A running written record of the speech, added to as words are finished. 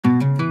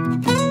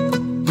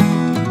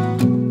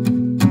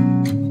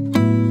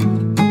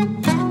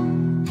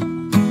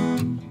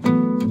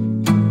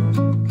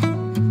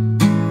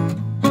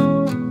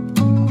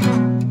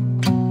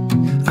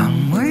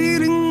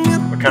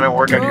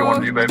workout do you want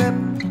to do, babe?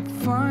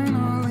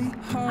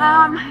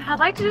 I'd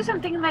like to do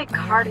something like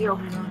cardio,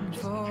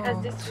 just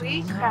because this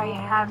week I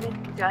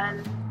haven't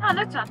done, no,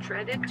 that's not true,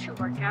 I did 2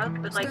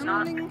 workouts, but like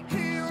not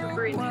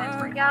super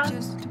intense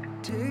workouts.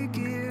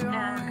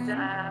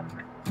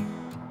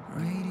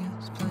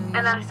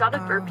 And I saw the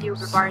burpee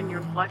over bar in your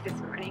vlog this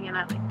morning and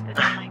I liked it.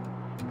 I'm like,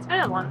 it's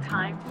been a long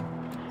time.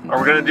 Are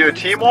we gonna do a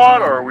team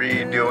one, or are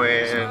we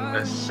doing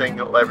a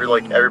single,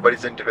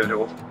 everybody's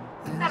individual?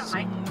 I don't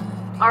mind.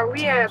 Are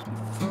we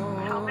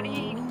how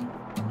many?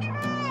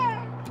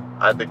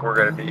 I think we're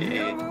gonna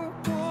be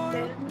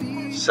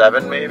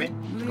 7 maybe,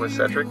 with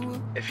Cedric,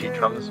 if he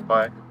comes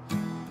by.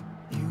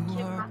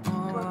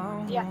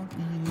 Yeah,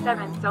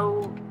 7.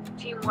 So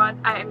team 1,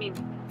 I mean,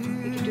 we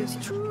could do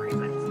team 3,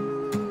 but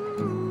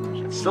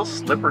It's still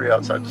slippery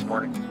outside this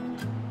morning.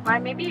 why?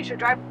 Maybe you should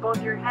drive with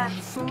both your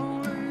hands.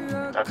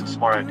 That's a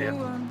smart idea.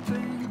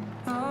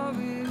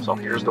 So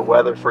here's the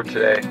weather for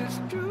today.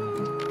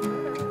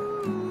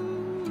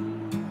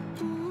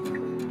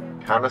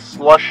 Kind of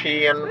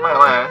slushy and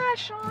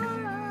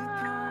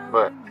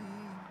but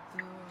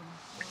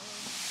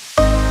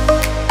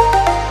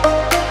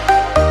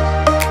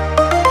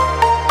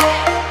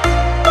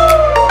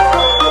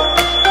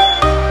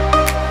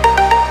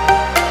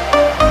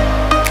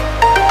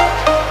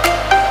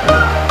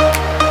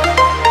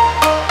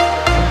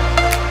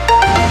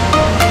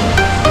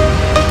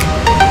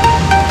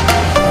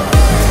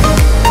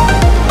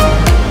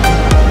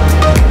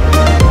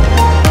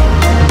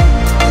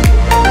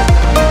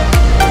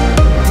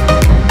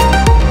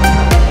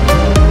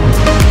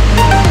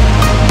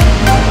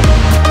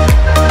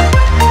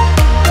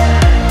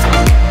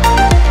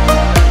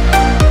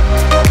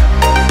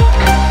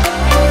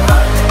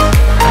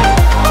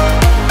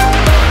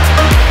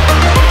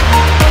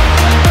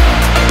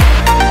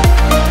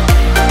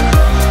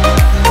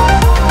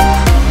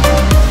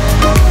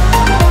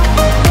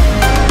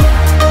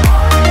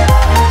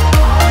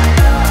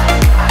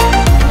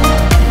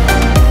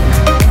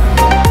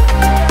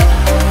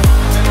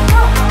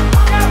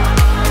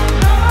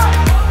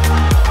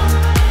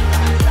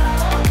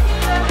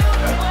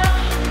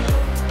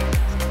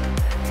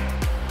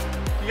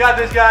You got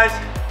this, guys.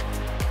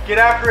 Get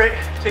after it.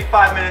 Take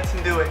 5 minutes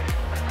and do it.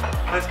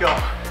 Let's go.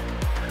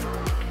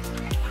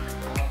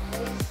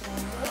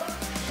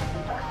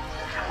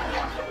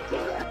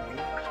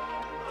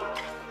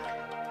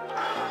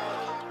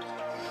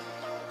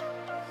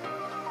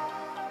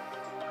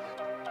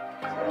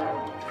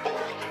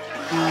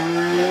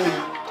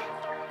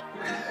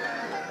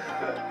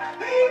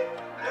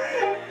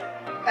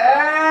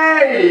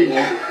 Hey!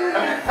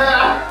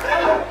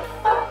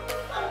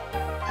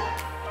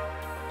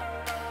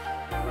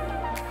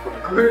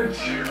 good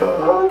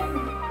job.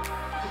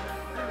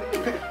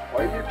 Why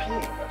are you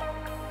peeing?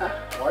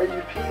 Why are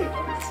you peeing?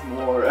 It's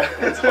more.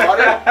 It's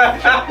hotter.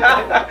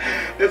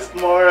 It's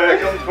more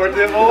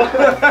comfortable.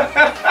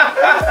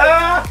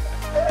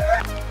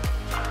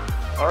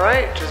 All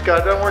right, just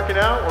got done working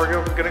out.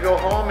 We're gonna go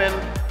home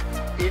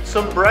and eat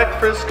some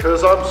breakfast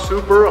because I'm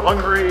super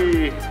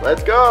hungry.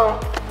 Let's go.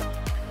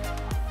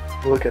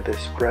 Look at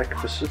this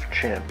breakfast of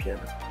champion.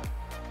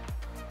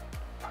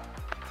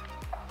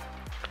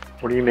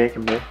 What are you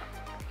making, babe?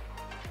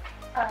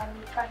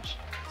 French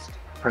toast.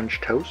 French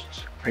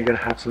toasts? Are you gonna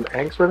have some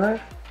eggs with that?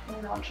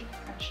 No, just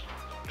French.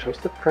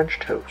 Toasted French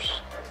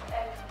toast.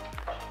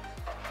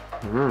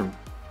 Mmm.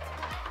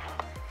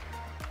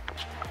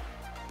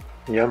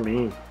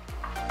 Yummy.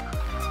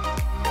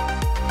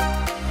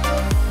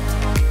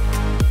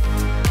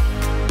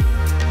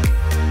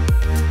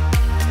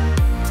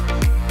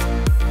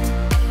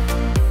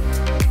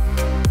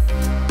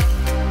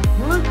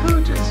 Look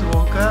who just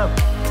woke up.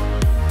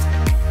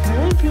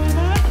 Hey,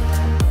 Peanut.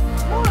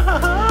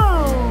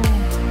 Wow.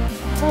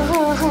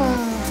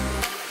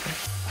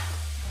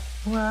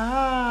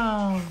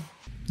 Wow.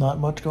 Not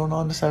much going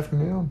on this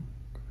afternoon.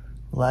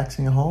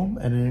 Relaxing at home,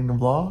 editing the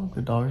vlog.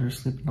 The dogs are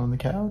sleeping on the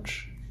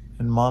couch.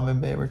 And Mom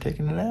and Babe are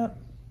taking a nap.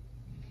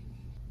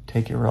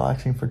 Take it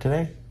relaxing for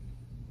today.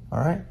 All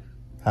right.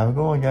 Have a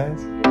good one,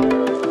 guys.